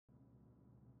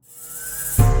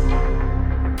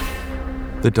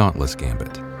The Dauntless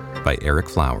Gambit by Eric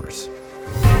Flowers.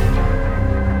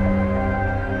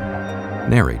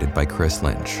 Narrated by Chris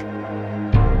Lynch.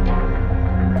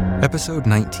 Episode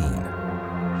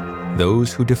 19.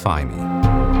 Those Who Defy Me.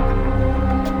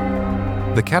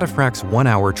 The cataphract's 1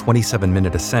 hour,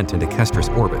 27-minute ascent into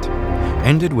Kestrus orbit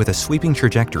ended with a sweeping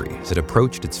trajectory as it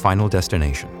approached its final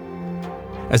destination.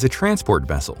 As a transport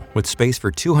vessel with space for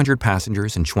 200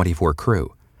 passengers and 24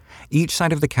 crew, each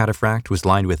side of the cataphract was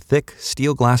lined with thick,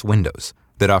 steel glass windows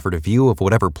that offered a view of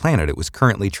whatever planet it was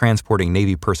currently transporting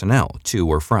Navy personnel to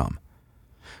or from.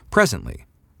 Presently,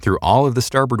 through all of the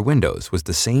starboard windows was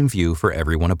the same view for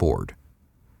everyone aboard.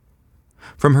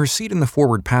 From her seat in the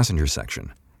forward passenger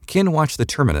section, Kin watched the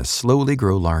terminus slowly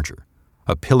grow larger,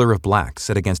 a pillar of black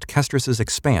set against Kestrus's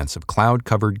expanse of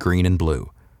cloud-covered green and blue.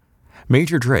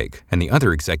 Major Drake and the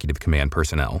other executive command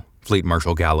personnel, Fleet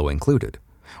Marshal Gallo included,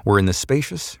 were in the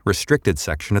spacious, restricted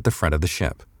section at the front of the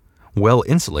ship, well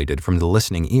insulated from the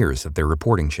listening ears of their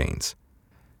reporting chains.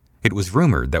 It was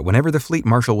rumored that whenever the Fleet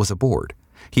Marshal was aboard,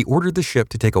 he ordered the ship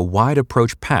to take a wide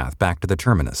approach path back to the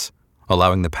terminus,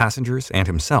 allowing the passengers and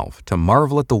himself to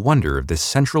marvel at the wonder of this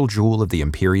central jewel of the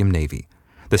Imperium Navy,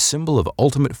 the symbol of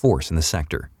ultimate force in the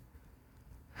sector.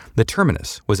 The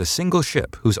terminus was a single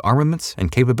ship whose armaments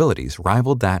and capabilities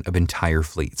rivaled that of entire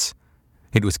fleets.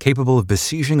 It was capable of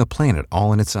besieging a planet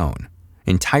all on its own,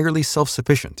 entirely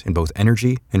self-sufficient in both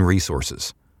energy and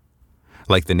resources.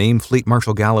 Like the name Fleet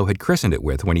Marshal Gallo had christened it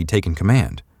with when he'd taken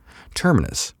command,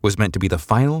 Terminus was meant to be the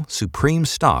final, supreme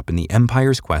stop in the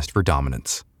Empire's quest for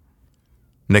dominance.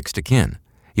 Next to Kin,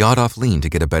 Yadov leaned to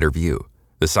get a better view,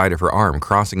 the side of her arm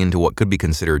crossing into what could be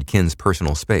considered Kin's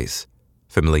personal space,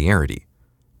 familiarity.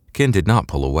 Kin did not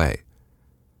pull away.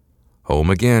 "Home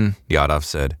again," Yadov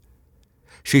said.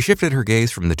 She shifted her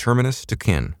gaze from the terminus to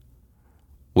Kin.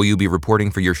 "Will you be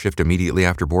reporting for your shift immediately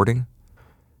after boarding?"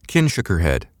 Kin shook her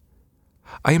head.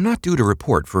 "I am not due to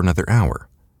report for another hour.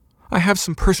 I have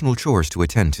some personal chores to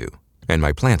attend to, and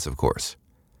my plants, of course."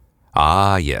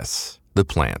 "Ah, yes, the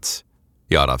plants,"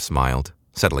 Yadov smiled,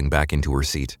 settling back into her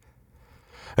seat.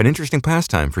 "An interesting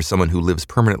pastime for someone who lives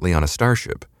permanently on a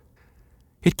starship."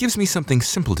 "It gives me something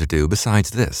simple to do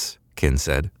besides this," Kin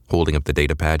said, holding up the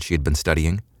datapad she had been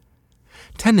studying.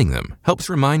 "Tending them helps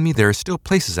remind me there are still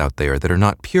places out there that are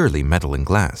not purely metal and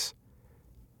glass."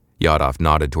 Yadov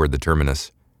nodded toward the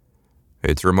terminus.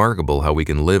 "It's remarkable how we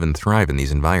can live and thrive in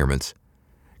these environments.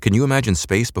 Can you imagine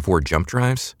space before jump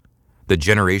drives? The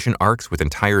generation arcs with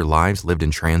entire lives lived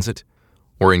in transit?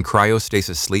 Or in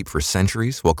cryostasis sleep for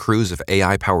centuries while crews of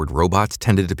AI-powered robots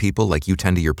tended to people like you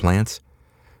tend to your plants?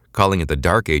 Calling it the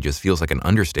Dark Ages feels like an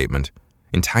understatement.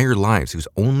 Entire lives whose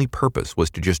only purpose was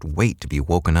to just wait to be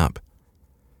woken up."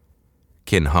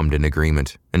 Kin hummed in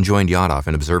agreement and joined Yadov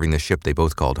in observing the ship they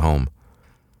both called home.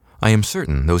 "I am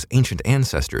certain those ancient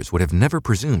ancestors would have never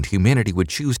presumed humanity would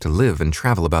choose to live and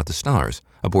travel about the stars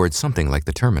aboard something like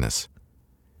the terminus."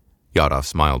 Yadov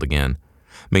smiled again,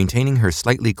 maintaining her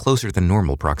slightly closer than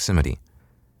normal proximity.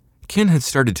 Kin had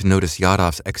started to notice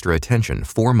Yadov's extra attention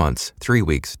 4 months, 3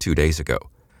 weeks, 2 days ago.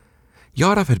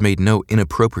 Yadov had made no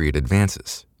inappropriate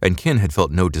advances, and Kin had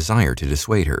felt no desire to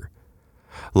dissuade her.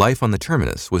 Life on the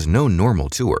terminus was no normal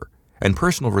to her, and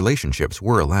personal relationships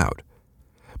were allowed.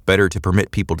 Better to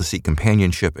permit people to seek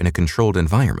companionship in a controlled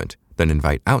environment than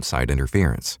invite outside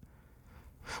interference.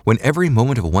 When every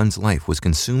moment of one's life was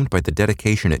consumed by the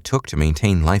dedication it took to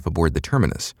maintain life aboard the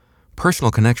terminus, personal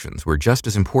connections were just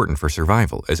as important for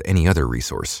survival as any other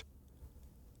resource.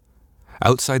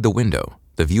 Outside the window,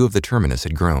 the view of the terminus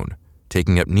had grown,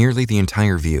 taking up nearly the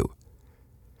entire view.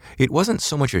 It wasn't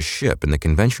so much a ship in the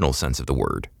conventional sense of the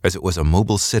word as it was a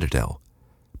mobile citadel.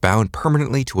 Bound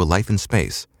permanently to a life in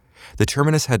space, the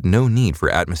terminus had no need for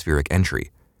atmospheric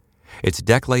entry. Its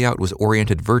deck layout was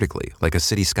oriented vertically like a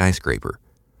city skyscraper.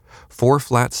 4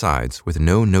 flat sides with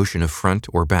no notion of front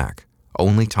or back,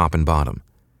 only top and bottom.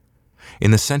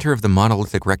 In the center of the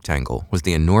monolithic rectangle was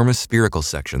the enormous spherical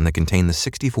section that contained the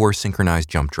 64 synchronized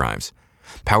jump drives,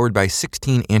 powered by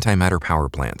 16 antimatter power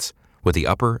plants, with the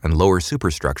upper and lower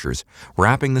superstructures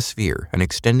wrapping the sphere and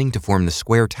extending to form the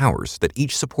square towers that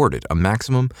each supported a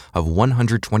maximum of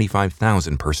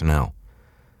 125,000 personnel.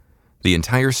 The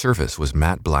entire surface was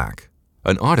matte black,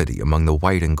 an oddity among the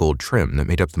white and gold trim that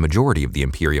made up the majority of the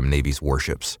Imperium Navy's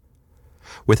warships.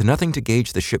 With nothing to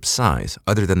gauge the ship's size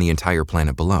other than the entire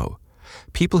planet below,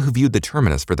 people who viewed the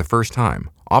terminus for the first time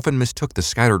often mistook the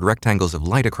scattered rectangles of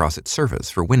light across its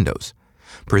surface for windows,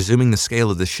 presuming the scale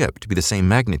of the ship to be the same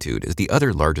magnitude as the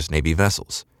other largest Navy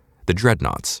vessels, the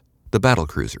dreadnoughts, the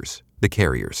battlecruisers, the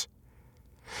carriers.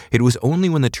 It was only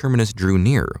when the terminus drew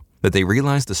nearer that they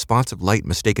realized the spots of light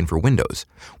mistaken for windows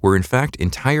were in fact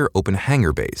entire open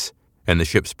hangar bays, and the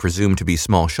ships presumed to be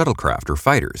small shuttlecraft or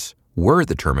fighters were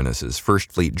the Terminus's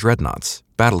First Fleet dreadnoughts,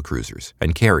 battlecruisers,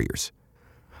 and carriers.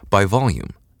 By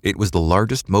volume, it was the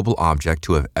largest mobile object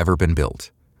to have ever been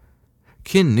built.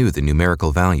 Kin knew the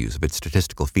numerical values of its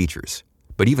statistical features,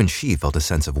 but even she felt a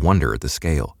sense of wonder at the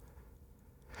scale.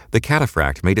 The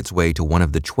cataphract made its way to one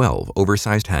of the 12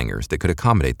 oversized hangars that could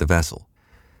accommodate the vessel.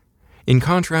 In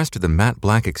contrast to the matte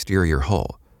black exterior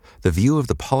hull, the view of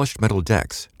the polished metal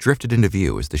decks drifted into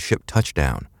view as the ship touched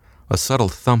down. A subtle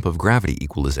thump of gravity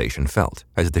equalization felt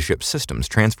as the ship's systems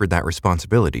transferred that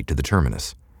responsibility to the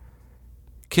Terminus.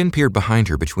 Kin peered behind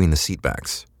her between the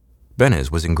seatbacks.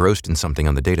 Benez was engrossed in something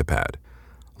on the datapad.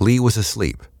 Lee was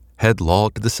asleep, head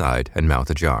lolled to the side and mouth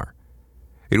ajar.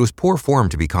 It was poor form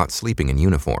to be caught sleeping in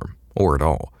uniform, or at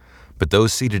all, but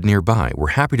those seated nearby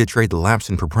were happy to trade the lapse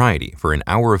in propriety for an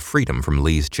hour of freedom from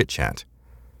Lee's chit-chat.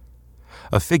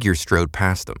 A figure strode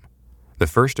past them, the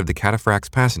first of the cataphract's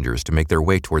passengers to make their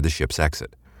way toward the ship's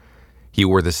exit. He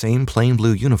wore the same plain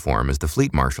blue uniform as the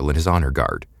fleet marshal and his honor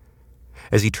guard.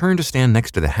 As he turned to stand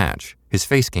next to the hatch, his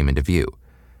face came into view.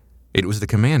 It was the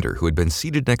commander who had been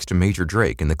seated next to Major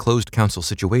Drake in the closed council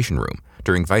situation room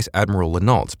during Vice Admiral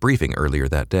Lenault's briefing earlier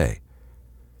that day.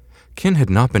 Kin had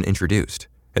not been introduced,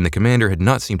 and the commander had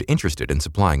not seemed interested in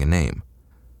supplying a name.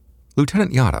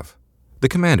 Lieutenant Yadav, the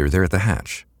commander there at the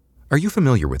hatch. Are you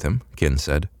familiar with him? Kin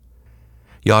said.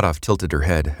 Yadav tilted her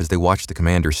head as they watched the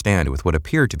commander stand with what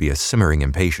appeared to be a simmering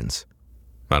impatience.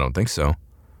 I don't think so.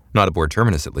 Not aboard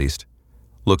Terminus, at least.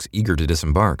 Looks eager to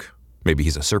disembark. Maybe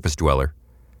he's a surface dweller.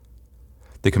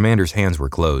 The commander's hands were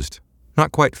closed.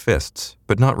 Not quite fists,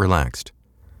 but not relaxed.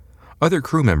 Other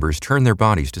crew members turned their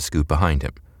bodies to scoot behind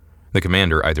him, the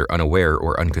commander either unaware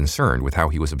or unconcerned with how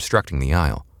he was obstructing the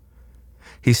aisle.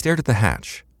 He stared at the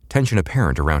hatch, tension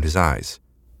apparent around his eyes.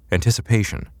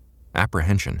 Anticipation.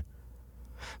 Apprehension.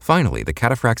 Finally, the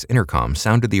cataphract's intercom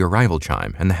sounded the arrival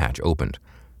chime and the hatch opened,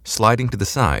 sliding to the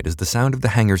side as the sound of the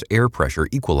hangar's air pressure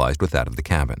equalized with that of the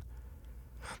cabin.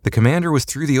 The commander was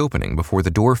through the opening before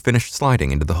the door finished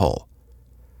sliding into the hull.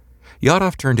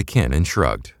 Yadav turned to Kin and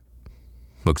shrugged.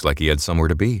 Looks like he had somewhere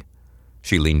to be.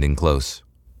 She leaned in close.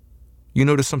 You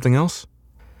noticed something else?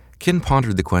 Kin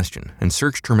pondered the question and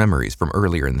searched her memories from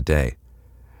earlier in the day.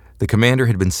 The commander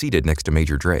had been seated next to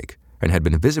Major Drake and had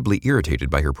been visibly irritated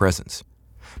by her presence,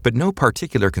 but no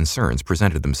particular concerns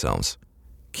presented themselves.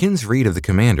 Kin's read of the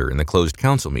commander in the closed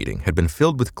council meeting had been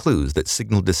filled with clues that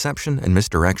signaled deception and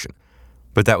misdirection,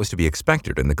 but that was to be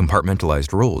expected in the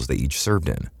compartmentalized roles they each served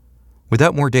in.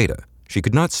 Without more data, she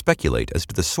could not speculate as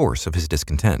to the source of his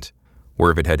discontent,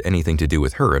 or if it had anything to do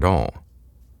with her at all.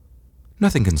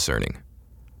 Nothing concerning.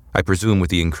 I presume with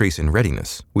the increase in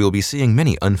readiness, we will be seeing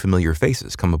many unfamiliar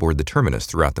faces come aboard the Terminus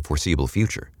throughout the foreseeable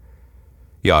future.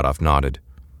 Yadav nodded.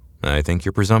 I think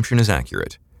your presumption is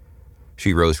accurate.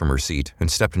 She rose from her seat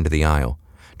and stepped into the aisle,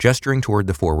 gesturing toward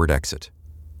the forward exit.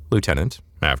 Lieutenant,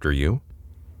 after you.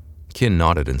 Kin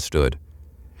nodded and stood.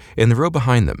 In the row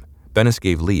behind them, Bennis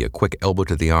gave Lee a quick elbow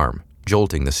to the arm,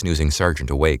 jolting the snoozing sergeant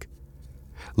awake.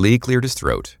 Lee cleared his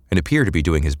throat and appeared to be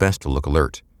doing his best to look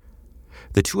alert.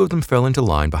 The two of them fell into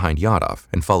line behind Yadav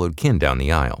and followed Kin down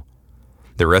the aisle.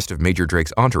 The rest of Major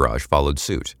Drake's entourage followed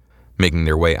suit, making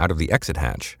their way out of the exit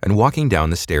hatch and walking down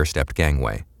the stair-stepped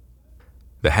gangway.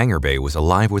 The hangar bay was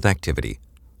alive with activity,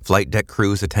 flight deck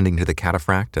crews attending to the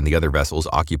cataphract and the other vessels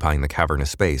occupying the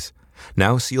cavernous space,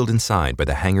 now sealed inside by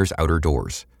the hangar's outer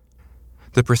doors.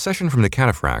 The procession from the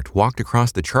cataphract walked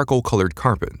across the charcoal-colored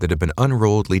carpet that had been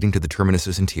unrolled leading to the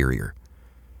Terminus's interior.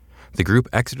 The group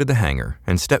exited the hangar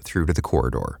and stepped through to the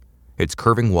corridor, its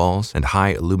curving walls and high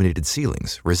illuminated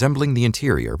ceilings resembling the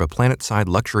interior of a planet-side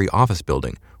luxury office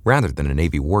building rather than a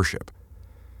Navy warship.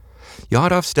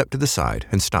 Yadav stepped to the side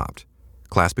and stopped,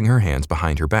 clasping her hands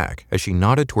behind her back as she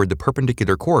nodded toward the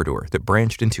perpendicular corridor that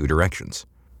branched in two directions.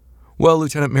 Well,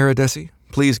 Lieutenant Meridesi,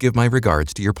 please give my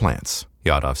regards to your plants,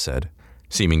 Yadav said,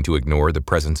 seeming to ignore the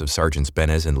presence of Sergeants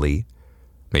Benez and Lee.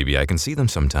 Maybe I can see them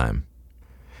sometime.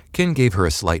 Kin gave her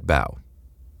a slight bow.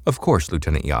 Of course,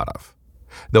 Lieutenant Yadav.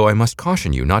 Though I must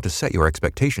caution you not to set your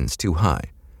expectations too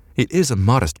high. It is a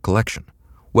modest collection,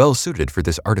 well suited for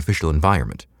this artificial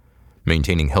environment.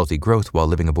 Maintaining healthy growth while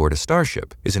living aboard a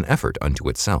starship is an effort unto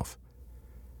itself.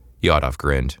 Yadav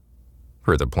grinned.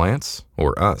 For the plants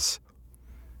or us?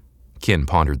 Kin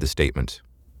pondered the statement.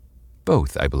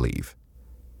 Both, I believe.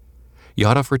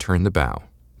 Yadav returned the bow,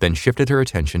 then shifted her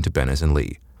attention to Benez and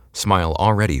Lee, smile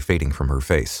already fading from her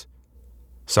face.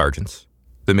 Sergeants,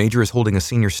 the Major is holding a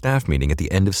senior staff meeting at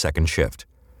the end of second shift.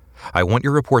 I want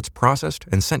your reports processed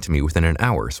and sent to me within an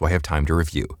hour so I have time to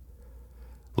review.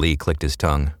 Lee clicked his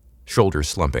tongue, shoulders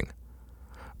slumping.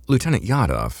 Lieutenant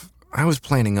Yadov, I was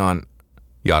planning on...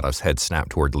 Yadov's head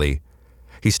snapped toward Lee.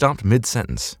 He stopped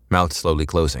mid-sentence, mouth slowly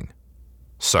closing.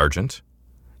 Sergeant,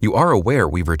 you are aware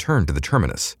we've returned to the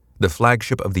Terminus, the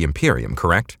flagship of the Imperium,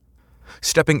 correct?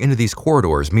 Stepping into these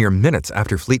corridors mere minutes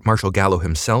after Fleet Marshal Gallo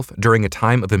himself during a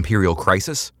time of Imperial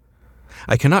crisis?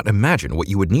 I cannot imagine what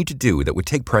you would need to do that would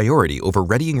take priority over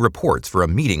readying reports for a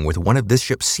meeting with one of this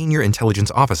ship's senior intelligence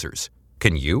officers.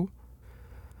 Can you?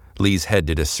 Lee's head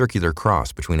did a circular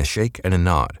cross between a shake and a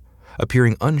nod,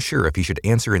 appearing unsure if he should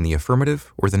answer in the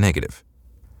affirmative or the negative.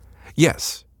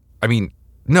 Yes.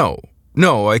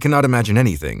 No, I cannot imagine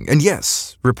anything. And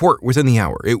yes, report within the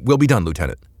hour. It will be done,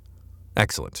 Lieutenant.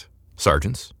 Excellent.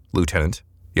 Sergeants, Lieutenant,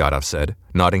 Yadov said,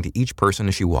 nodding to each person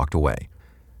as she walked away.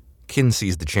 Kin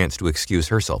seized the chance to excuse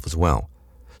herself as well,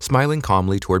 smiling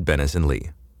calmly toward Bennis and Lee.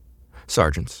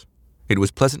 Sergeants, it was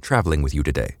pleasant traveling with you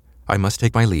today. I must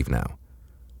take my leave now.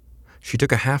 She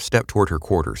took a half step toward her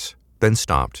quarters, then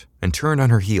stopped and turned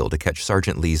on her heel to catch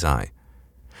Sergeant Lee's eye.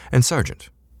 And Sergeant,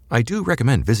 I do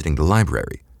recommend visiting the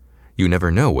library. You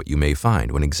never know what you may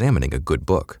find when examining a good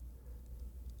book.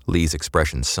 Lee's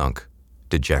expression sunk.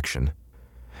 Dejection.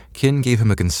 Kin gave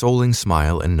him a consoling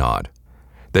smile and nod,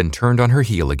 then turned on her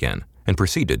heel again and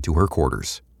proceeded to her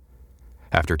quarters.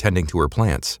 After tending to her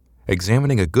plants,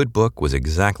 examining a good book was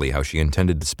exactly how she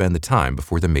intended to spend the time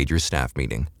before the Major's staff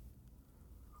meeting.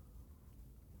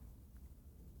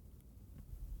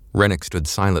 Rennick stood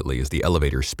silently as the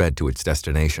elevator sped to its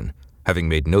destination, having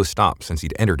made no stop since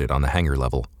he'd entered it on the hangar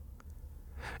level.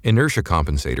 Inertia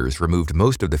compensators removed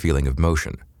most of the feeling of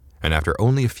motion, and after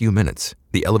only a few minutes,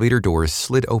 the elevator doors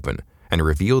slid open and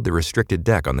revealed the restricted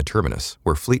deck on the terminus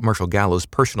where Fleet Marshal Gallo's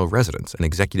personal residence and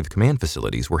executive command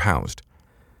facilities were housed.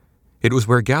 It was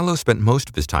where Gallo spent most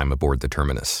of his time aboard the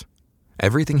terminus.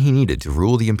 Everything he needed to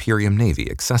rule the Imperium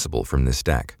Navy accessible from this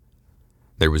deck.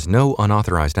 There was no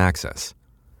unauthorized access.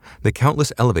 The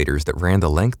countless elevators that ran the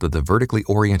length of the vertically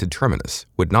oriented terminus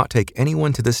would not take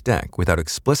anyone to this deck without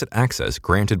explicit access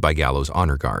granted by Gallo's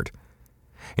honor guard.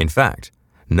 In fact,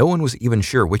 no one was even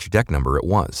sure which deck number it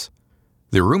was.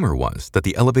 The rumor was that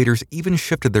the elevators even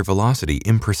shifted their velocity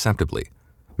imperceptibly,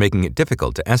 making it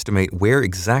difficult to estimate where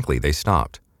exactly they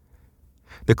stopped.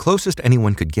 The closest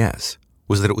anyone could guess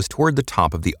was that it was toward the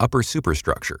top of the upper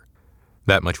superstructure.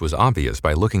 That much was obvious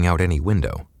by looking out any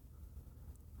window.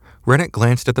 Rennick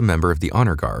glanced at the member of the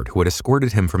honor guard who had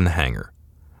escorted him from the hangar,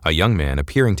 a young man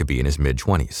appearing to be in his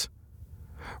mid-20s.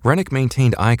 Rennick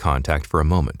maintained eye contact for a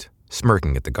moment,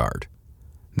 smirking at the guard.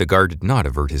 The guard did not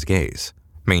avert his gaze,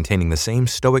 maintaining the same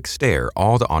stoic stare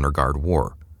all the honor guard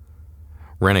wore.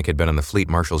 Rennick had been on the Fleet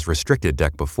Marshal's restricted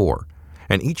deck before,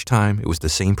 and each time it was the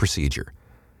same procedure.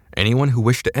 Anyone who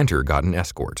wished to enter got an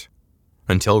escort.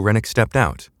 Until Rennick stepped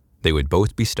out, they would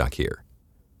both be stuck here.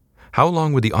 How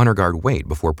long would the honor guard wait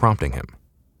before prompting him?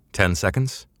 10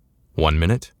 seconds? 1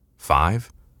 minute?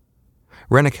 5?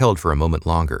 Rennick held for a moment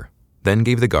longer, then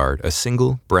gave the guard a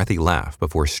single, breathy laugh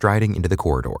before striding into the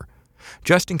corridor,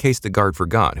 just in case the guard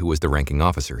forgot who was the ranking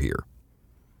officer here.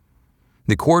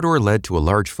 The corridor led to a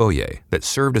large foyer that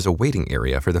served as a waiting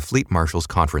area for the Fleet Marshal's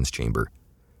conference chamber.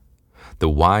 The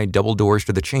wide double doors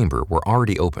to the chamber were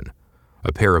already open,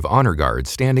 a pair of honor guards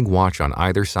standing watch on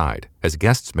either side as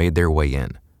guests made their way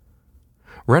in.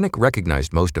 Rennick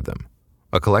recognized most of them,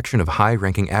 a collection of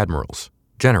high-ranking admirals,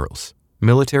 generals,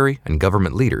 military and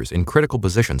government leaders in critical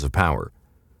positions of power.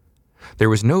 There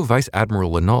was no Vice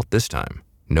Admiral Lenault this time,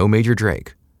 no Major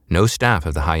Drake, no staff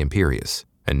of the High Imperius,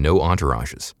 and no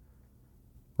entourages.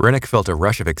 Rennick felt a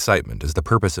rush of excitement as the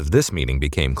purpose of this meeting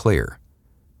became clear.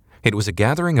 It was a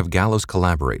gathering of Gallo's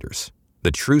collaborators,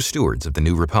 the true stewards of the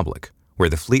New Republic, where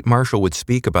the Fleet Marshal would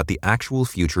speak about the actual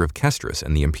future of Kestris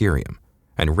and the Imperium,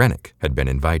 and Rennick had been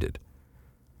invited.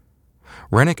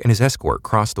 Rennick and his escort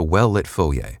crossed the well-lit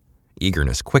foyer,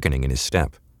 eagerness quickening in his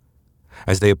step.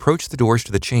 As they approached the doors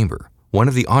to the chamber, one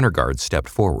of the honor guards stepped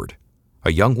forward.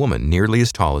 A young woman nearly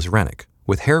as tall as Rennick,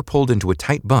 with hair pulled into a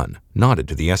tight bun, nodded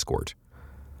to the escort.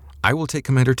 "I will take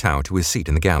Commander Tau to his seat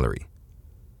in the gallery."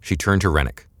 She turned to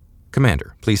Rennick.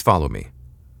 "Commander, please follow me."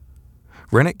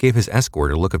 Rennick gave his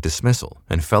escort a look of dismissal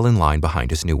and fell in line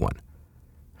behind his new one.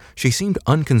 She seemed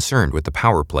unconcerned with the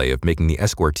power play of making the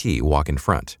escortee walk in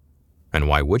front. And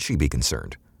why would she be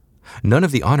concerned? None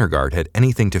of the honor guard had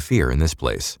anything to fear in this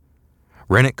place.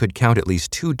 Rennick could count at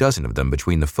least 24 of them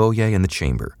between the foyer and the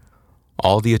chamber.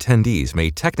 All the attendees may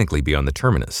technically be on the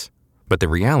terminus, but the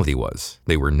reality was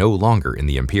they were no longer in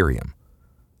the Imperium.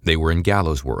 They were in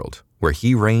Gallo's world, where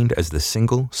he reigned as the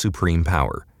single supreme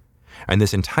power, and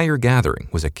this entire gathering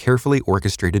was a carefully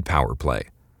orchestrated power play.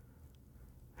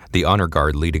 The honor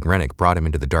guard leading Rennick brought him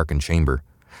into the darkened chamber,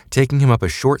 taking him up a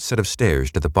short set of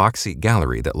stairs to the box-seat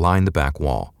gallery that lined the back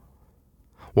wall.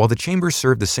 While the chamber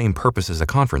served the same purpose as a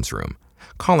conference room,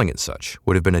 calling it such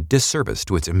would have been a disservice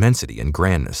to its immensity and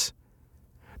grandness.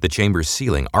 The chamber's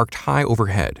ceiling arced high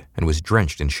overhead and was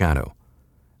drenched in shadow.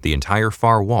 The entire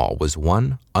far wall was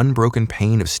one unbroken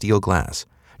pane of steel glass,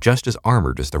 just as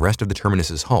armored as the rest of the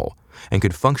terminus's hull, and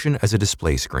could function as a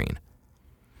display screen.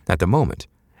 At the moment,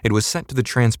 it was set to the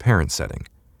transparent setting,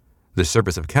 the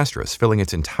surface of Kestris filling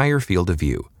its entire field of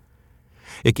view.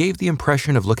 It gave the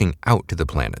impression of looking out to the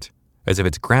planet, as if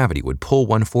its gravity would pull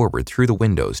one forward through the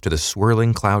windows to the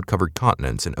swirling cloud-covered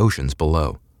continents and oceans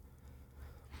below.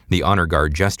 The honor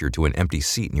guard gestured to an empty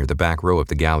seat near the back row of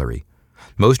the gallery.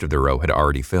 Most of the row had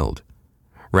already filled.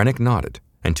 Rennick nodded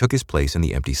and took his place in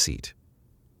the empty seat.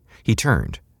 He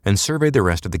turned and surveyed the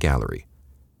rest of the gallery.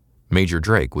 Major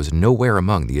Drake was nowhere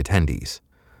among the attendees.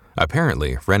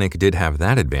 Apparently, Rennick did have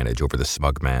that advantage over the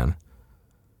smug man.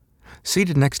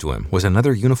 Seated next to him was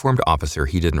another uniformed officer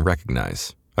he didn't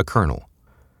recognize, a colonel.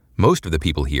 Most of the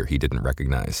people here he didn't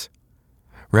recognize.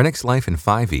 Rennick's life in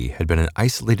 5E had been an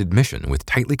isolated mission with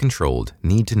tightly controlled,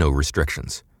 need-to-know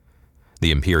restrictions.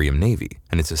 The Imperium Navy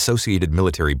and its associated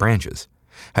military branches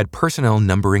had personnel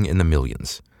numbering in the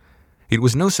millions. It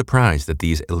was no surprise that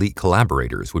these elite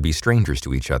collaborators would be strangers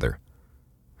to each other.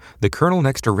 The colonel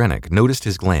next to Rennick noticed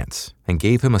his glance and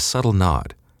gave him a subtle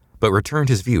nod, but returned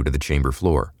his view to the chamber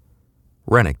floor.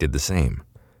 Rennick did the same.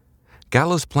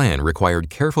 Gallo's plan required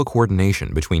careful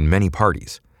coordination between many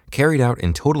parties, carried out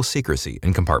in total secrecy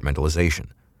and compartmentalization.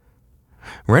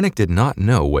 Rennick did not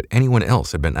know what anyone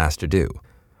else had been asked to do,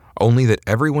 only that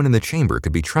everyone in the chamber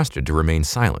could be trusted to remain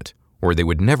silent, or they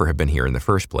would never have been here in the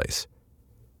first place.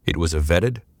 It was a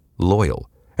vetted, loyal,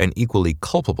 and equally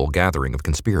culpable gathering of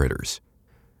conspirators.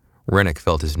 Rennick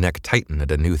felt his neck tighten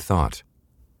at a new thought.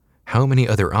 How many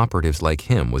other operatives like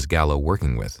him was Gallo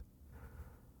working with?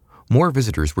 More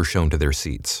visitors were shown to their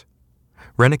seats.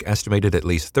 Rennick estimated at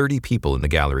least 30 people in the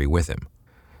gallery with him.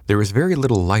 There was very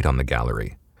little light on the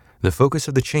gallery. The focus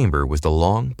of the chamber was the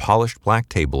long, polished black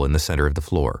table in the center of the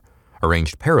floor,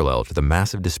 arranged parallel to the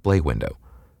massive display window.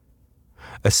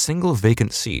 A single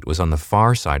vacant seat was on the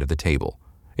far side of the table,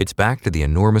 its back to the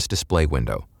enormous display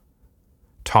window.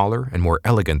 Taller and more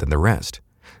elegant than the rest,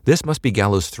 this must be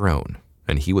Gallo's throne,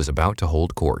 and he was about to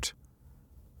hold court.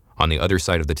 On the other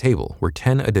side of the table were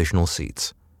 10 additional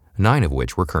seats, 9 of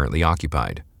which were currently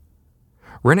occupied.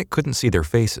 Rennick couldn't see their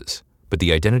faces, but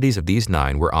the identities of these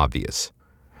 9 were obvious.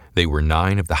 They were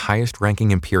 9 of the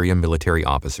highest-ranking Imperium military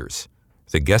officers,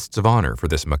 the guests of honor for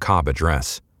this macabre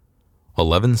address.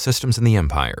 11 systems in the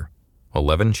Empire,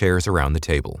 11 chairs around the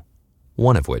table,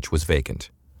 one of which was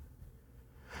vacant.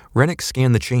 Rennick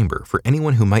scanned the chamber for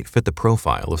anyone who might fit the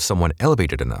profile of someone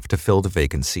elevated enough to fill the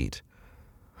vacant seat.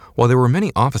 While there were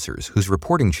many officers whose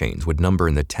reporting chains would number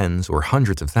in the tens or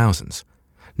hundreds of thousands,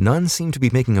 none seemed to be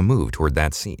making a move toward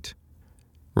that seat.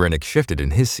 Rennick shifted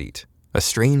in his seat, a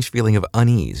strange feeling of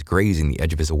unease grazing the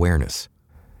edge of his awareness.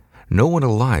 No one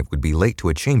alive would be late to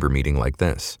a chamber meeting like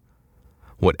this.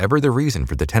 Whatever the reason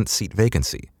for the 10th seat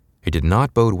vacancy, it did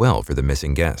not bode well for the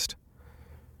missing guest.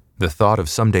 The thought of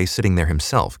someday sitting there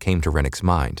himself came to Rennick's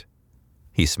mind.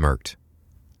 He smirked.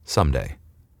 Someday.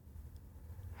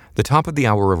 The top of the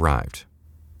hour arrived.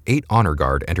 8 honor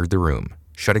guard entered the room,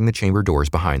 shutting the chamber doors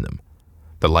behind them,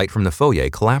 the light from the foyer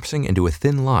collapsing into a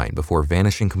thin line before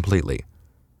vanishing completely.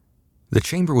 The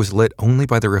chamber was lit only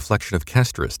by the reflection of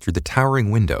Kestris through the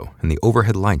towering window and the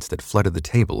overhead lights that flooded the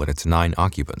table and its 9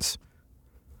 occupants.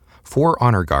 4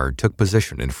 honor guard took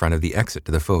position in front of the exit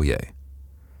to the foyer.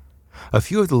 A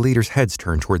few of the leaders' heads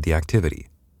turned toward the activity.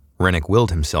 Rennick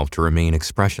willed himself to remain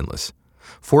expressionless,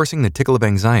 forcing the tickle of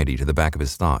anxiety to the back of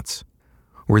his thoughts.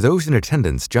 Were those in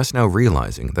attendance just now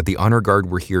realizing that the honor guard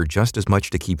were here just as much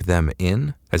to keep them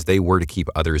in as they were to keep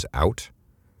others out?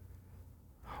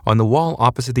 On the wall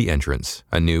opposite the entrance,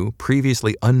 a new,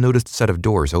 previously unnoticed set of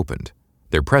doors opened,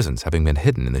 their presence having been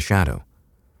hidden in the shadow.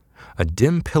 A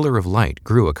dim pillar of light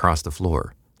grew across the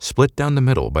floor, split down the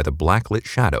middle by the black-lit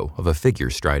shadow of a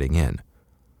figure striding in.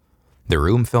 The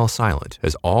room fell silent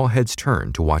as all heads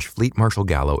turned to watch Fleet Marshal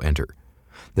Gallo enter,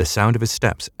 the sound of his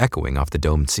steps echoing off the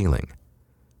domed ceiling.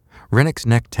 Rennick's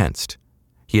neck tensed.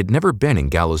 He had never been in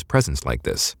Gallo's presence like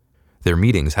this, their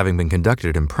meetings having been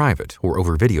conducted in private or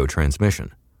over video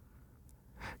transmission.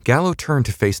 Gallo turned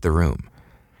to face the room.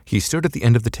 He stood at the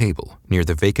end of the table, near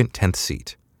the vacant 10th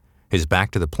seat, his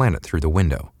back to the planet through the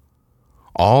window.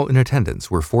 All in attendance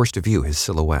were forced to view his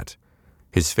silhouette,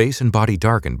 his face and body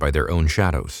darkened by their own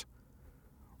shadows.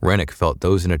 Rennick felt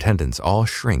those in attendance all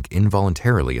shrink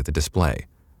involuntarily at the display,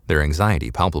 their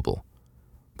anxiety palpable.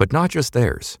 but not just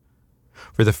theirs.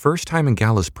 For the first time in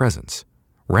Gallo's presence,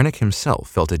 Rennick himself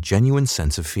felt a genuine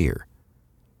sense of fear.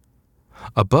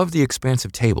 Above the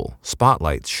expansive table,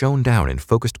 spotlights shone down in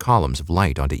focused columns of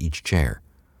light onto each chair.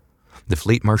 The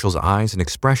Fleet Marshal's eyes and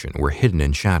expression were hidden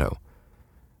in shadow.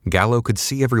 Gallo could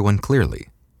see everyone clearly,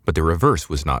 but the reverse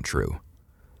was not true.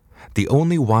 The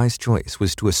only wise choice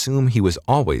was to assume he was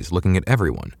always looking at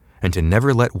everyone and to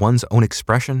never let one's own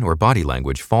expression or body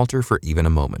language falter for even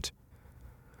a moment.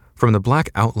 From the black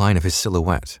outline of his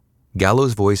silhouette,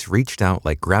 Gallo's voice reached out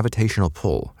like gravitational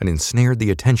pull and ensnared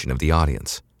the attention of the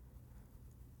audience.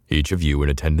 Each of you in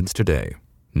attendance today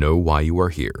know why you are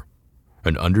here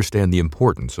and understand the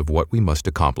importance of what we must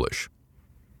accomplish.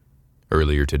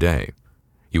 Earlier today,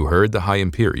 you heard the High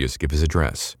Imperius give his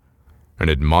address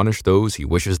and admonish those he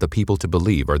wishes the people to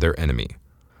believe are their enemy.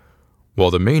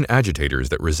 While the main agitators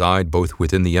that reside both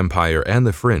within the Empire and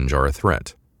the Fringe are a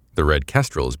threat, the Red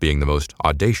Kestrels being the most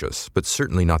audacious but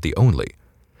certainly not the only,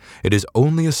 it is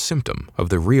only a symptom of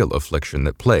the real affliction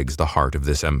that plagues the heart of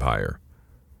this empire.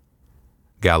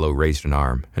 Gallo raised an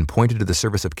arm and pointed to the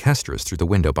surface of Kestris through the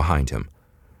window behind him,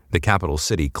 the capital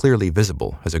city clearly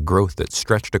visible as a growth that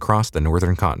stretched across the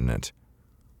northern continent.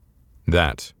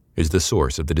 That is the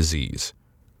source of the disease.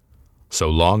 So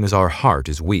long as our heart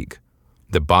is weak,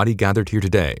 the body gathered here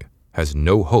today has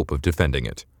no hope of defending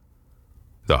it.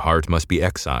 The heart must be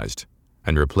excised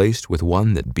and replaced with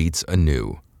one that beats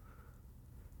anew.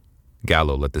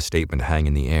 Gallo let the statement hang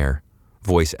in the air,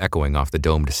 voice echoing off the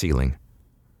domed ceiling.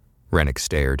 Rennick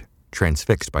stared,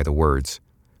 transfixed by the words,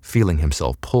 feeling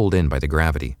himself pulled in by the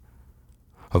gravity.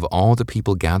 Of all the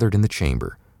people gathered in the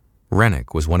chamber,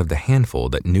 Rennick was one of the handful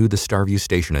that knew the Starview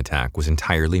Station attack was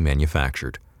entirely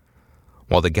manufactured.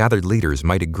 While the gathered leaders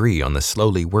might agree on the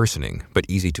slowly worsening but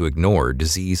easy-to-ignore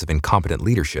disease of incompetent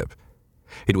leadership,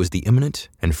 it was the imminent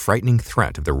and frightening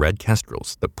threat of the Red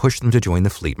Kestrels that pushed them to join the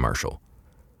Fleet Marshal.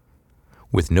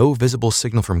 With no visible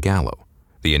signal from Gallo,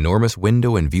 the enormous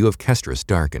window and view of Kestris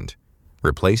darkened,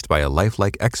 replaced by a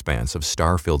lifelike expanse of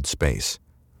star-filled space.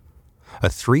 A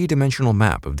three-dimensional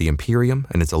map of the Imperium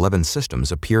and its 11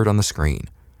 systems appeared on the screen,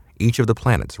 each of the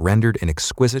planets rendered in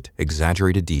exquisite,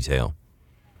 exaggerated detail.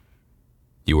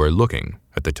 You are looking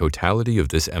at the totality of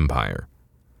this empire.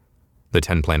 The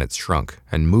 10 planets shrunk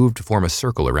and moved to form a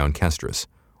circle around Kestris,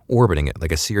 orbiting it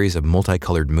like a series of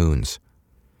multicolored moons.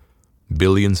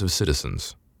 Billions of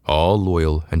citizens, all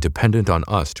loyal and dependent on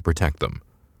us to protect them.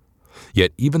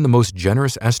 Yet even the most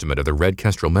generous estimate of the Red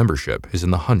Kestrel membership is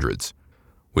in the hundreds,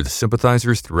 with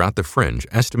sympathizers throughout the Fringe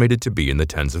estimated to be in the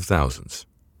tens of thousands.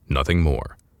 Nothing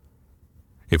more.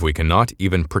 If we cannot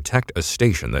even protect a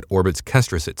station that orbits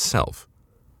Kestris itself,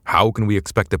 how can we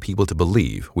expect the people to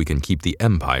believe we can keep the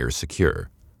Empire secure?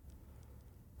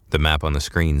 The map on the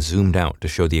screen zoomed out to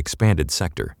show the expanded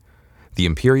sector, the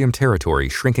Imperium territory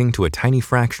shrinking to a tiny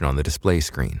fraction on the display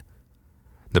screen.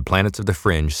 The planets of the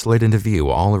Fringe slid into view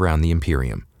all around the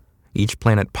Imperium, each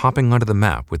planet popping onto the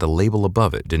map with a label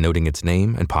above it denoting its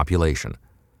name and population.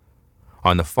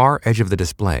 On the far edge of the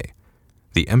display,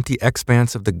 the empty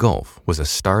expanse of the Gulf was a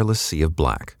starless sea of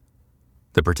black,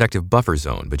 the protective buffer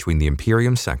zone between the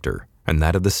Imperium sector and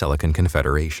that of the Celican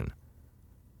Confederation.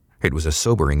 It was a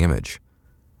sobering image.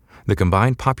 The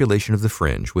combined population of the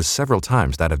Fringe was several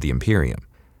times that of the Imperium,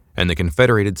 and the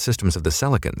confederated systems of the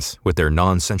Celicans, with their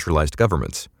non-centralized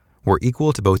governments, were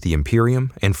equal to both the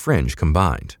Imperium and Fringe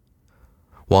combined.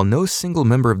 While no single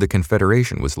member of the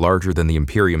Confederation was larger than the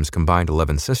Imperium's combined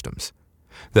 11 systems,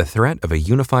 the threat of a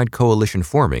unified coalition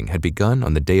forming had begun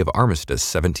on the day of armistice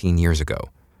 17 years ago.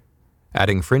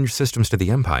 Adding Fringe systems to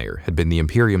the Empire had been the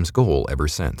Imperium's goal ever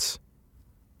since.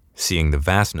 Seeing the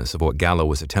vastness of what Gallo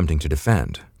was attempting to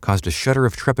defend caused a shudder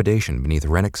of trepidation beneath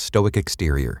Rennick's stoic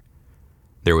exterior.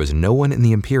 There was no one in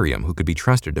the Imperium who could be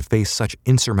trusted to face such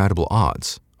insurmountable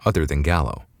odds other than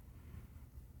Gallo.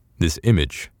 This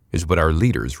image is what our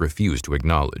leaders refuse to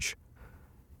acknowledge.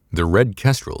 The Red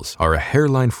Kestrels are a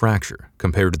hairline fracture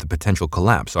compared to the potential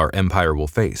collapse our empire will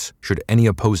face should any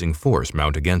opposing force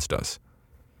mount against us.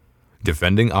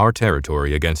 Defending our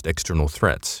territory against external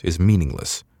threats is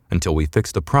meaningless until we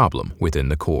fix the problem within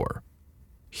the core.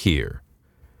 Here.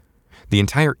 The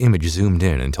entire image zoomed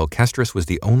in until Kestris was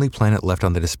the only planet left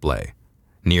on the display,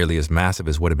 nearly as massive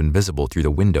as what had been visible through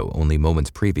the window only moments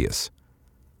previous.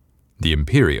 The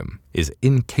Imperium is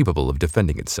incapable of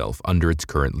defending itself under its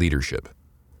current leadership.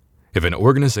 If an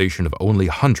organization of only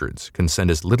hundreds can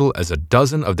send as little as a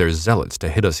dozen of their zealots to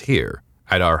hit us here,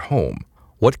 at our home,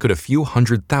 what could a few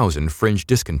 100,000 Fringe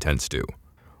discontents do?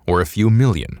 Or a few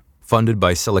million, funded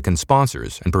by Celican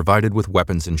sponsors and provided with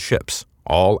weapons and ships,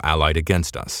 all allied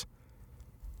against us?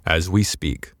 As we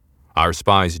speak, Our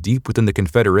spies deep within the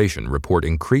Confederation report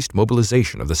increased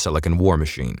mobilization of the Selican war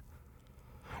machine.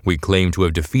 We claim to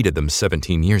have defeated them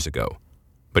 17 years ago,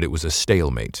 but it was a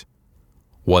stalemate,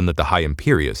 one that the High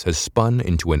Imperius has spun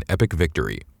into an epic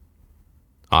victory.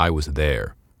 I was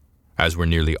there, as were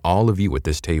nearly all of you at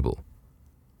this table.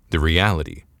 The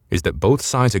reality is that both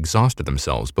sides exhausted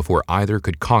themselves before either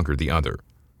could conquer the other.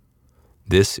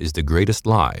 This is the greatest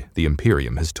lie the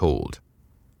Imperium has told.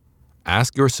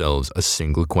 Ask yourselves a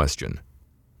single question.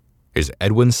 Is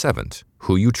Edwin VII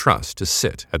who you trust to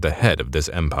sit at the head of this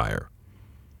empire?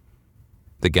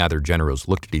 The gathered generals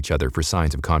looked at each other for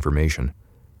signs of confirmation.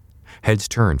 Heads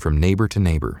turned from neighbor to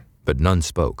neighbor, but none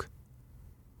spoke.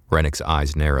 Rennick's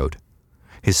eyes narrowed,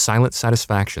 his silent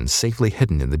satisfaction safely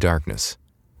hidden in the darkness.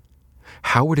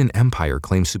 How would an empire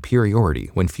claim superiority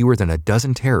when fewer than a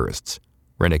dozen terrorists,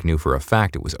 Rennick knew for a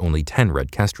fact it was only 10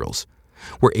 red kestrels,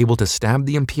 were able to stab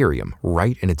the Imperium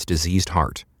right in its diseased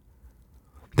heart?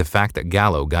 The fact that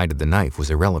Gallo guided the knife was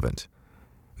irrelevant.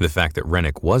 The fact that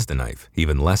Rennick was the knife,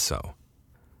 even less so.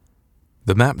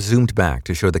 The map zoomed back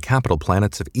to show the capital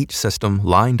planets of each system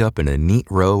lined up in a neat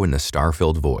row in the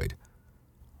star-filled void.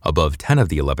 Above 10 of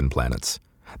the 11 planets,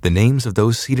 the names of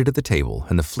those seated at the table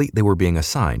and the fleet they were being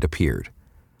assigned appeared.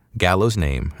 Gallo's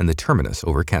name and the terminus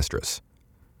over Kestris.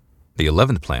 The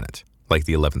 11th planet, like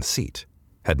the 11th seat,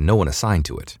 had no one assigned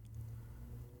to it.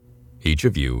 Each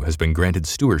of you has been granted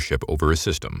stewardship over a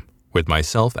system, with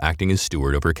myself acting as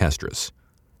steward over Kestris.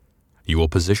 You will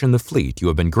position the fleet you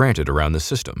have been granted around the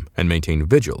system and maintain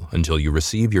vigil until you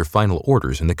receive your final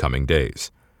orders in the coming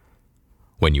days.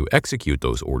 When you execute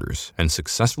those orders and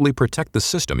successfully protect the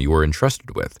system you are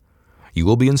entrusted with, you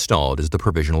will be installed as the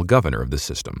provisional governor of the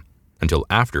system until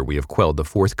after we have quelled the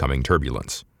forthcoming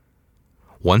turbulence.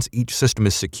 Once each system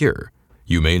is secure,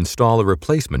 you may install a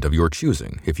replacement of your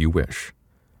choosing if you wish.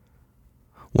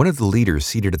 One of the leaders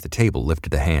seated at the table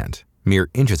lifted a hand, mere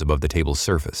inches above the table's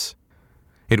surface.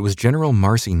 It was General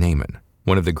Marcy Neyman,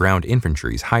 one of the ground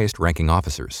infantry's highest-ranking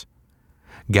officers.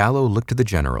 Gallo looked at the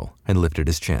general and lifted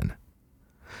his chin.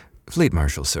 "Fleet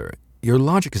Marshal, sir, your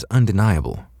logic is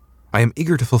undeniable. I am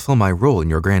eager to fulfill my role in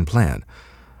your grand plan.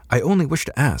 I only wish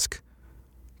to ask,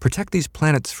 protect these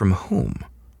planets from whom?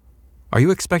 Are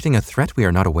you expecting a threat we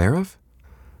are not aware of?"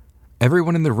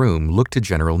 Everyone in the room looked to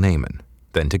General Neyman,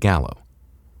 then to Gallo.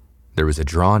 There was a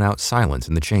drawn-out silence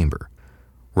in the chamber,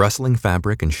 rustling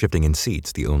fabric and shifting in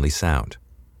seats the only sound.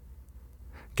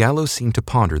 Gallo seemed to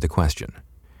ponder the question.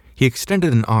 He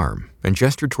extended an arm and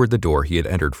gestured toward the door he had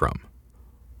entered from.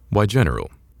 "Why, General,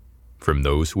 from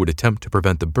those who would attempt to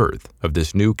prevent the birth of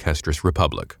this new Kestris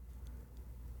Republic."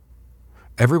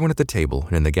 Everyone at the table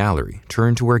and in the gallery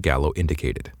turned to where Gallo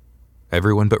indicated.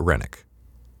 Everyone but Rennick.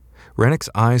 Rennick's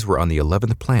eyes were on the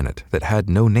 11th planet that had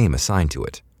no name assigned to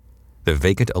it, the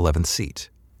vacant 11th seat.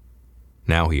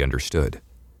 Now he understood.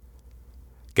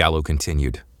 Gallo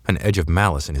continued, an edge of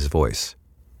malice in his voice.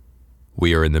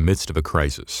 "We are in the midst of a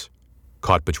crisis,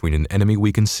 caught between an enemy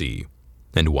we can see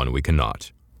and one we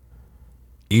cannot.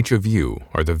 Each of you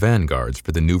are the vanguards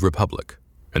for the new republic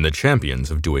and the champions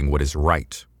of doing what is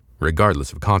right,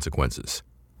 regardless of consequences."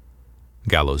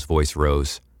 Gallo's voice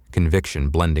rose, conviction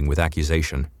blending with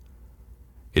accusation.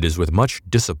 "It is with much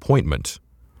disappointment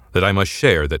that I must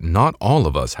share that not all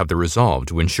of us have the resolve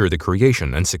to ensure the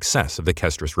creation and success of the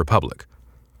Kestris Republic.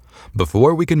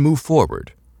 Before we can move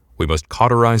forward, we must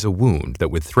cauterize a wound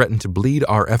that would threaten to bleed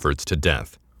our efforts to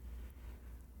death."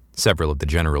 Several of the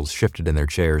generals shifted in their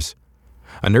chairs.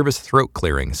 A nervous throat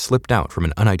clearing slipped out from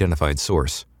an unidentified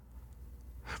source.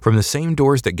 From the same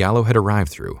doors that Gallo had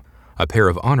arrived through, a pair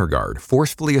of honor guard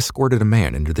forcefully escorted a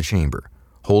man into the chamber,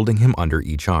 holding him under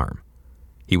each arm.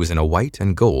 He was in a white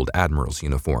and gold admiral's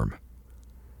uniform.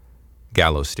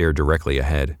 Gallo stared directly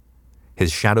ahead,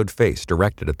 his shadowed face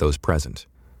directed at those present.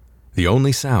 The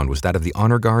only sound was that of the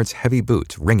honor guard's heavy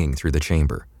boots ringing through the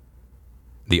chamber.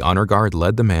 The honor guard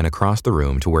led the man across the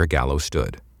room to where Gallo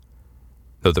stood.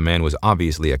 Though the man was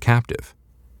obviously a captive,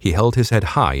 he held his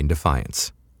head high in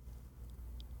defiance.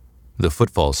 The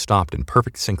footfalls stopped in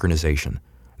perfect synchronization,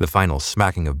 the final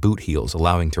smacking of boot heels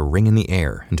allowing to ring in the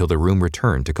air until the room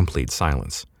returned to complete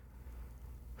silence.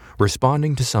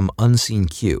 Responding to some unseen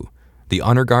cue, the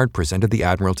honor guard presented the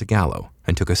admiral to Gallo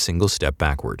and took a single step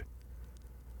backward.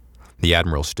 The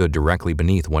admiral stood directly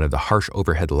beneath one of the harsh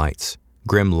overhead lights,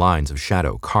 grim lines of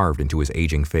shadow carved into his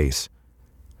aging face.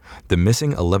 The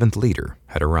missing 11th leader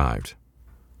had arrived.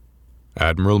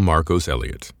 "Admiral Marcos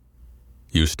Elliott,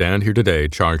 you stand here today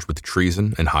charged with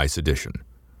treason and high sedition.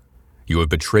 You have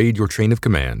betrayed your chain of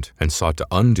command and sought to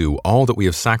undo all that we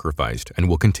have sacrificed and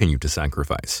will continue to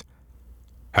sacrifice.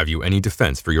 Have you any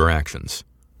defense for your actions?"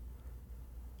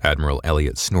 Admiral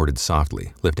Elliot snorted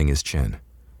softly, lifting his chin.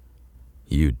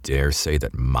 You dare say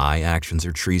that my actions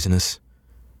are treasonous?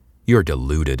 You're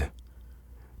deluded.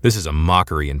 This is a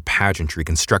mockery and pageantry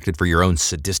constructed for your own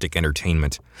sadistic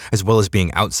entertainment, as well as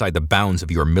being outside the bounds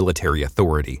of your military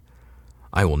authority.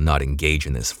 I will not engage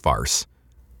in this farce.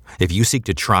 If you seek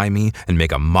to try me and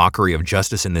make a mockery of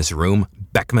justice in this room,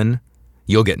 Beckman,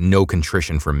 you'll get no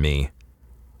contrition from me.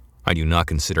 I do not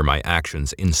consider my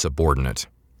actions insubordinate.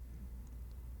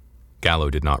 Gallo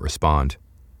did not respond.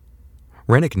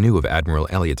 Rennick knew of Admiral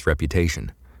Elliot's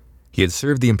reputation. He had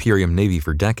served the Imperium Navy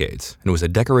for decades and was a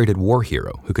decorated war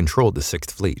hero who controlled the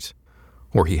Sixth Fleet,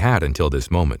 or he had until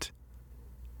this moment.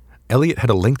 Elliot had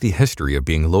a lengthy history of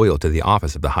being loyal to the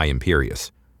office of the High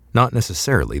Imperious, not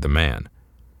necessarily the man.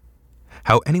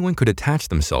 How anyone could attach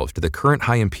themselves to the current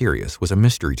High Imperious was a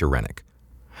mystery to Rennick,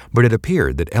 but it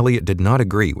appeared that Elliot did not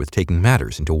agree with taking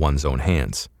matters into one's own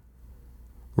hands.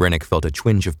 Rennick felt a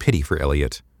twinge of pity for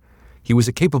Elliot. He was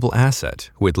a capable asset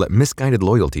who had let misguided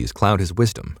loyalties cloud his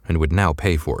wisdom and would now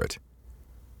pay for it.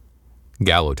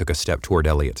 Gallo took a step toward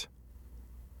Elliot.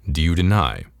 Do you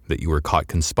deny that you were caught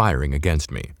conspiring against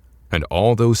me and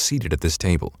all those seated at this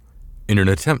table in an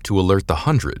attempt to alert the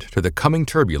 100 to the coming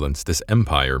turbulence this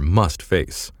empire must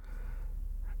face?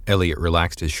 Elliot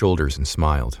relaxed his shoulders and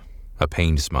smiled, a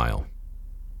pained smile.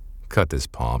 Cut this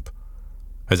pomp.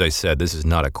 As I said, this is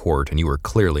not a court and you are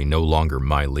clearly no longer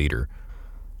my leader.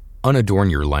 Unadorn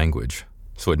your language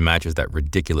so it matches that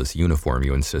ridiculous uniform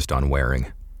you insist on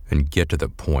wearing, and get to the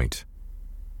point.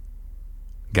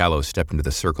 Gallo stepped into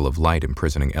the circle of light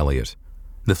imprisoning Elliot,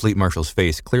 the fleet marshal's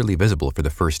face clearly visible for the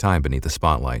first time beneath the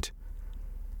spotlight.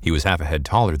 He was half a head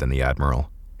taller than the admiral,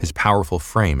 his powerful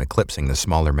frame eclipsing the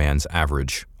smaller man's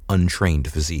average,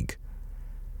 untrained physique.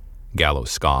 Gallo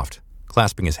scoffed,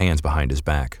 clasping his hands behind his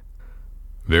back.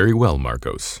 Very well,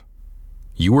 Marcos.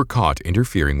 You were caught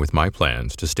interfering with my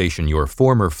plans to station your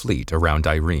former fleet around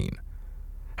Irene.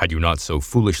 Had you not so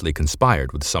foolishly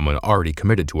conspired with someone already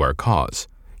committed to our cause,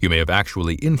 you may have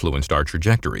actually influenced our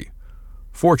trajectory.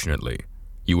 Fortunately,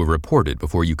 you were reported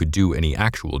before you could do any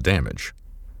actual damage.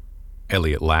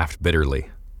 Elliot laughed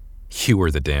bitterly. You were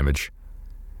the damage.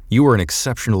 You were an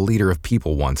exceptional leader of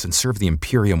people once and served the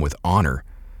Imperium with honor.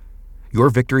 Your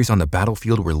victories on the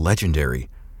battlefield were legendary,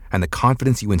 and the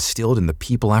confidence you instilled in the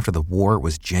people after the war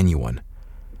was genuine.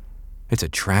 It's a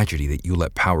tragedy that you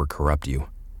let power corrupt you.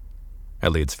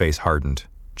 Elliot's face hardened,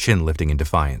 chin lifting in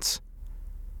defiance.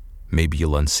 Maybe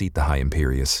you'll unseat the High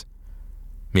Imperious.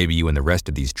 Maybe you and the rest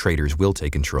of these traitors will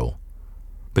take control.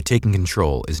 But taking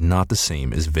control is not the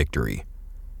same as victory.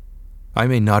 I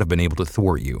may not have been able to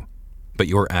thwart you, but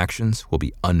your actions will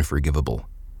be unforgivable,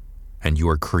 and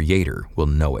your creator will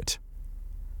know it.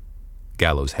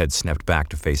 Gallo's head snapped back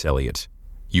to face Elliot.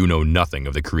 You know nothing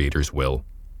of the Creator's will.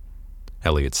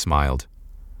 Elliot smiled.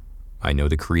 I know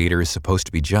the Creator is supposed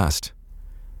to be just.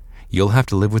 You'll have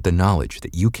to live with the knowledge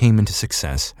that you came into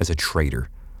success as a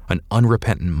traitor, an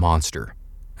unrepentant monster,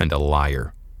 and a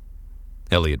liar.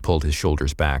 Elliot pulled his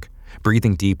shoulders back,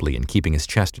 breathing deeply and keeping his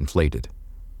chest inflated.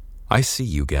 I see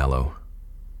you, Gallo.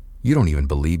 You don't even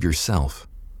believe yourself.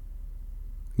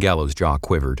 Gallo's jaw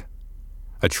quivered.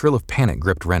 A trill of panic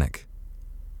gripped Rennick.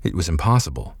 It was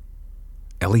impossible.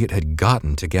 Elliot had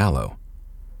gotten to Gallo.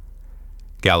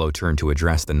 Gallo turned to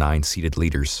address the 9 seated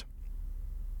leaders.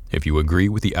 If you agree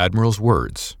with the Admiral's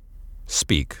words,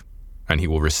 speak, and he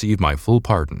will receive my full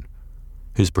pardon.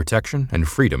 His protection and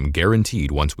freedom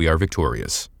guaranteed once we are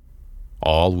victorious.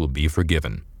 All will be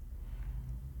forgiven.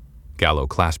 Gallo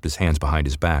clasped his hands behind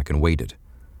his back and waited.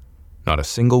 Not a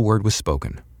single word was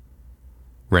spoken.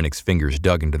 Rennick's fingers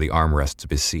dug into the armrests of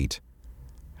his seat.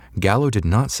 Gallo did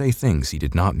not say things he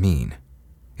did not mean.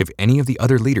 If any of the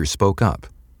other leaders spoke up,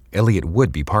 Elliot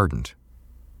would be pardoned.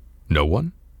 No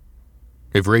one?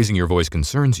 If raising your voice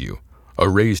concerns you, a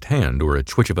raised hand or a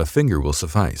twitch of a finger will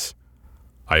suffice.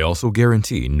 I also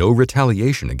guarantee no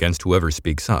retaliation against whoever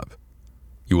speaks up.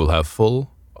 You will have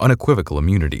full, unequivocal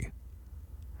immunity.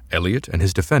 Elliot and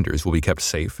his defenders will be kept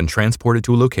safe and transported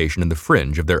to a location in the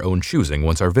fringe of their own choosing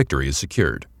once our victory is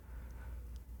secured.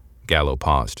 Gallo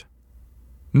paused.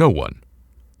 No one.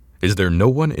 Is there no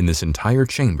one in this entire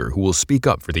chamber who will speak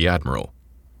up for the Admiral?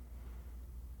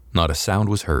 Not a sound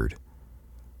was heard.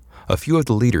 A few of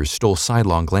the leaders stole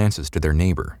sidelong glances to their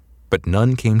neighbor, but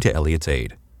none came to Elliot's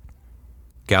aid.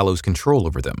 Gallo's control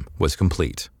over them was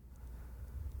complete.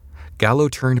 Gallo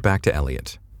turned back to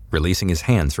Elliot, releasing his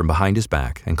hands from behind his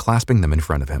back and clasping them in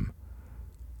front of him.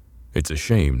 It's a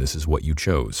shame this is what you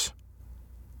chose.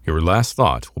 Your last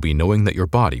thought will be knowing that your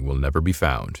body will never be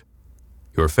found.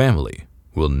 Your family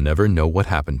will never know what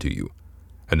happened to you,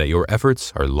 and that your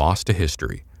efforts are lost to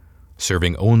history,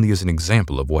 serving only as an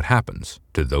example of what happens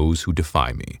to those who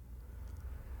defy me."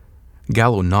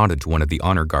 Gallo nodded to one of the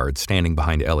honor guards standing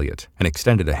behind Elliot and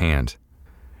extended a hand.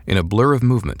 In a blur of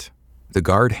movement, the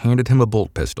guard handed him a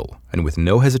bolt pistol, and with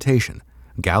no hesitation,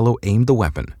 Gallo aimed the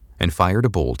weapon and fired a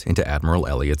bolt into Admiral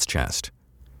Elliot's chest.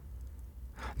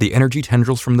 The energy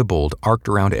tendrils from the bolt arced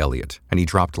around Elliot, and he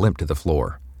dropped limp to the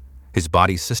floor. His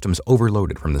body's systems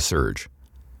overloaded from the surge.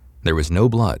 There was no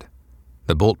blood.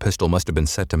 The bolt pistol must have been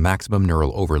set to maximum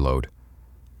neural overload.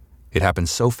 It happened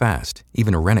so fast,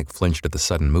 even Rennick flinched at the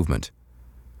sudden movement.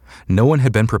 No one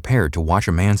had been prepared to watch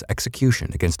a man's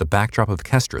execution against the backdrop of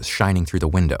Kestris shining through the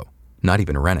window, not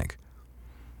even Rennick.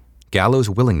 Gallo's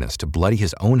willingness to bloody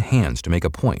his own hands to make a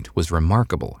point was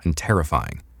remarkable and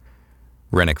terrifying.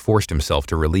 Rennick forced himself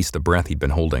to release the breath he'd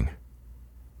been holding.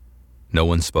 No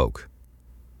one spoke.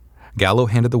 Gallo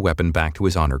handed the weapon back to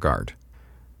his honor guard.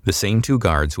 The same two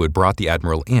guards who had brought the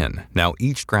Admiral in now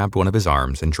each grabbed one of his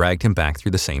arms and dragged him back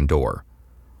through the same door.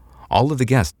 All of the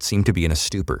guests seemed to be in a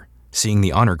stupor, seeing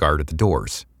the honor guard at the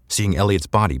doors, seeing Elliot's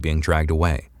body being dragged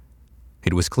away.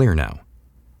 It was clear now.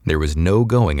 There was no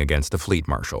going against the fleet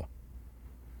marshal.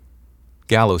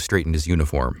 Gallo straightened his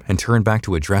uniform and turned back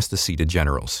to address the seated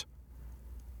generals.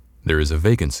 "There is a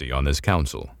vacancy on this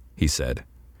council," he said,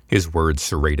 his words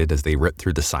serrated as they ripped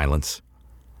through the silence.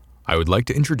 "I would like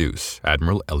to introduce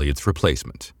Admiral Elliot's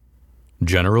replacement,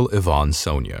 General Ivan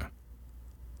Sonia."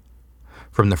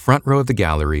 From the front row of the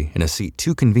gallery, in a seat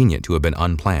too convenient to have been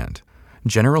unplanned,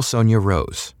 General Sonia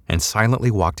rose and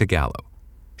silently walked to Gallo,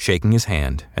 shaking his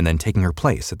hand and then taking her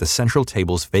place at the central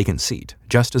table's vacant seat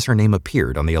just as her name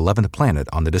appeared on the 11th planet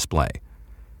on the display.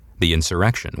 The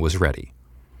insurrection was ready.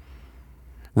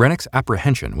 Rennick's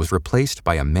apprehension was replaced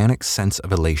by a manic sense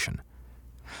of elation.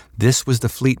 This was the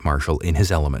fleet marshal in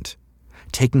his element,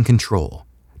 taking control,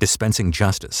 dispensing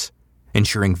justice,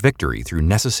 ensuring victory through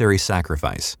necessary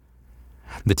sacrifice.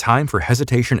 The time for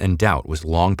hesitation and doubt was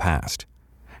long past.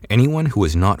 Anyone who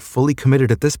was not fully committed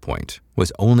at this point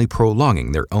was only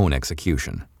prolonging their own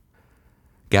execution.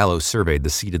 Gallo surveyed the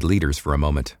seated leaders for a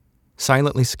moment,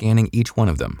 silently scanning each one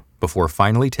of them before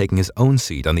finally taking his own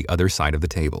seat on the other side of the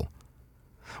table.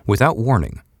 Without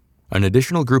warning, an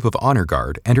additional group of honor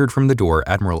guard entered from the door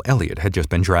Admiral Elliot had just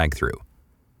been dragged through.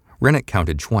 Rennick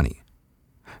counted 20.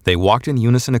 They walked in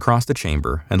unison across the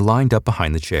chamber and lined up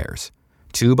behind the chairs,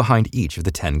 2 behind each of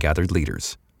the 10 gathered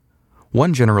leaders.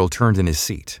 One general turned in his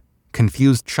seat,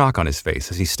 confused shock on his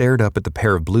face as he stared up at the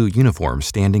pair of blue uniforms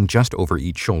standing just over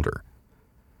each shoulder.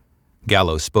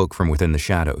 Gallo spoke from within the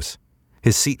shadows,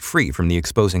 his seat free from the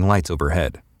exposing lights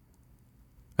overhead.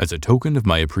 "As a token of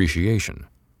my appreciation,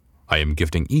 I am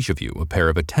gifting each of you a pair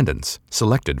of attendants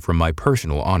selected from my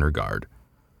personal honor guard.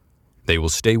 They will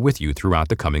stay with you throughout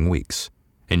the coming weeks,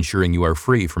 ensuring you are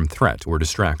free from threat or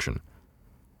distraction.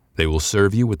 They will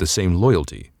serve you with the same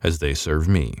loyalty as they serve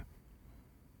me."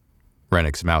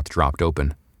 Rennick's mouth dropped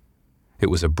open. It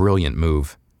was a brilliant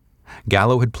move.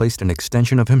 Gallo had placed an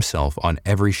extension of himself on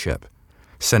every ship,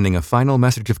 sending a final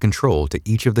message of control to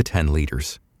each of the 10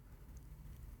 leaders.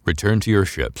 "Return to your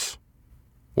ships.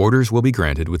 Orders will be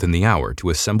granted within the hour to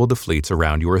assemble the fleets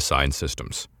around your assigned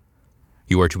systems.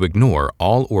 You are to ignore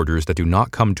all orders that do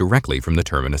not come directly from the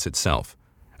terminus itself,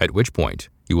 at which point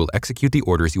you will execute the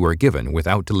orders you are given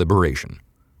without deliberation.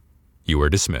 You are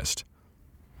dismissed."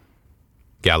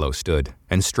 Gallo stood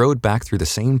and strode back through the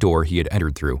same door he had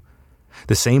entered through,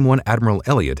 the same one Admiral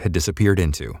Elliot had disappeared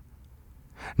into.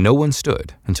 No one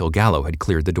stood until Gallo had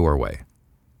cleared the doorway.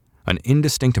 An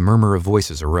indistinct murmur of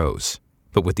voices arose,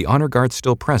 but with the honor guard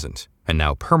still present, and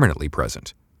now permanently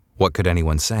present, what could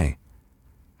anyone say?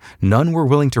 None were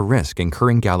willing to risk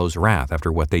incurring Gallo's wrath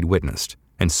after what they'd witnessed,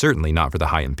 and certainly not for the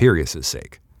High Imperius's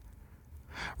sake.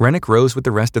 Rennick rose with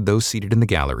the rest of those seated in the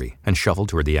gallery and shuffled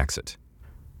toward the exit.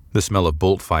 The smell of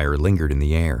bolt fire lingered in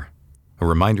the air, a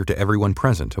reminder to everyone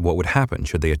present of what would happen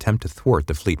should they attempt to thwart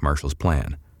the fleet marshal's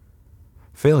plan.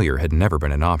 Failure had never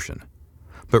been an option,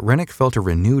 but Rennick felt a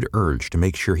renewed urge to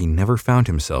make sure he never found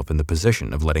himself in the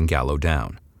position of letting Gallo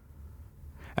down.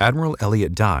 Admiral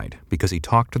Elliot died because he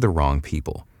talked to the wrong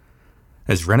people.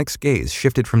 As Rennick's gaze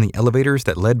shifted from the elevators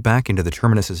that led back into the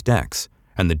terminus's decks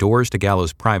and the doors to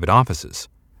Gallo's private offices,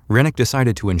 Rennick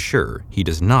decided to ensure he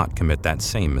does not commit that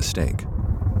same mistake.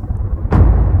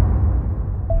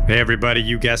 Hey everybody,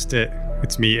 you guessed it.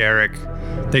 It's me, Eric.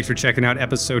 Thanks for checking out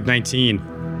episode 19.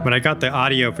 When I got the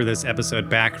audio for this episode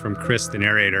back from Chris, the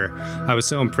narrator, I was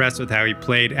so impressed with how he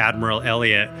played Admiral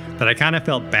Elliot that I kind of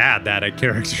felt bad that a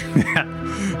character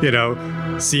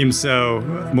that, seemed so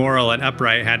moral and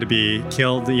upright had to be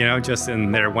killed, just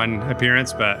in their one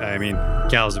appearance. But I mean,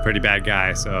 Gal's a pretty bad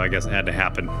guy, so I guess it had to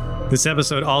happen. This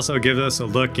episode also gives us a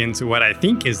look into what I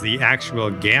think is the actual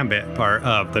Gambit part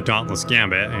of the Dauntless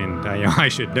Gambit, and I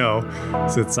should know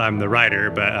since I'm the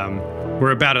writer, but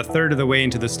we're about a third of the way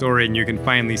into the story, and you can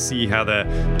finally see how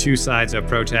the two sides of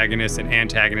protagonist and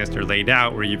antagonist are laid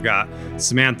out, where you've got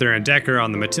Samantha and Decker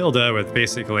on the Matilda with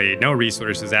basically no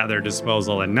resources at their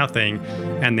disposal and nothing,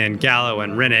 and then Gallo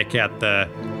and Rennick at the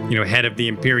head of the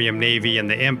Imperium Navy and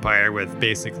the Empire with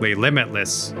basically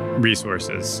limitless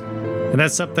resources. And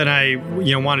that's something I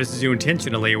wanted to do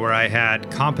intentionally, where I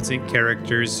had competent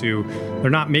characters who they're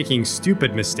not making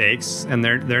stupid mistakes, and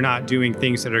they're not doing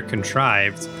things that are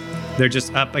contrived. They're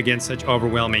just up against such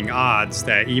overwhelming odds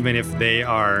that even if they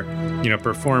are,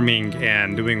 performing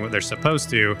and doing what they're supposed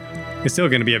to, it's still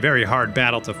going to be a very hard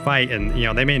battle to fight, and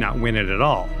they may not win it at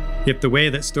all. If the way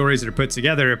that stories are put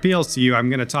together appeals to you, I'm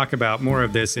going to talk about more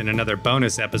of this in another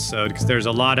bonus episode, because there's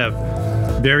a lot of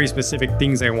very specific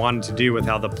things I wanted to do with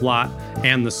how the plot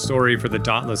and the story for the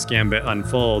Dauntless Gambit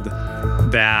unfold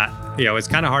that, it's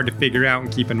kind of hard to figure out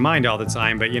and keep in mind all the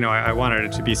time. But, I wanted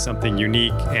it to be something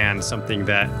unique and something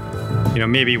that,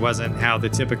 maybe wasn't how the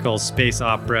typical space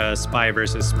opera, spy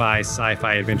versus spy,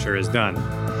 sci-fi adventure is done.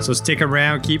 So stick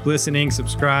around, keep listening,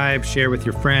 subscribe, share with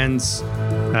your friends,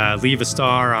 leave a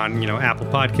star on, Apple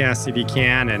Podcasts if you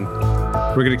can. And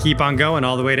we're going to keep on going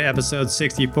all the way to episode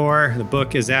 64. The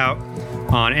book is out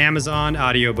on Amazon.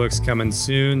 Audiobooks coming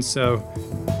soon. So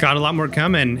got a lot more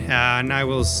coming. And I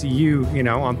will see you,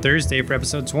 on Thursday for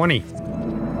episode 20.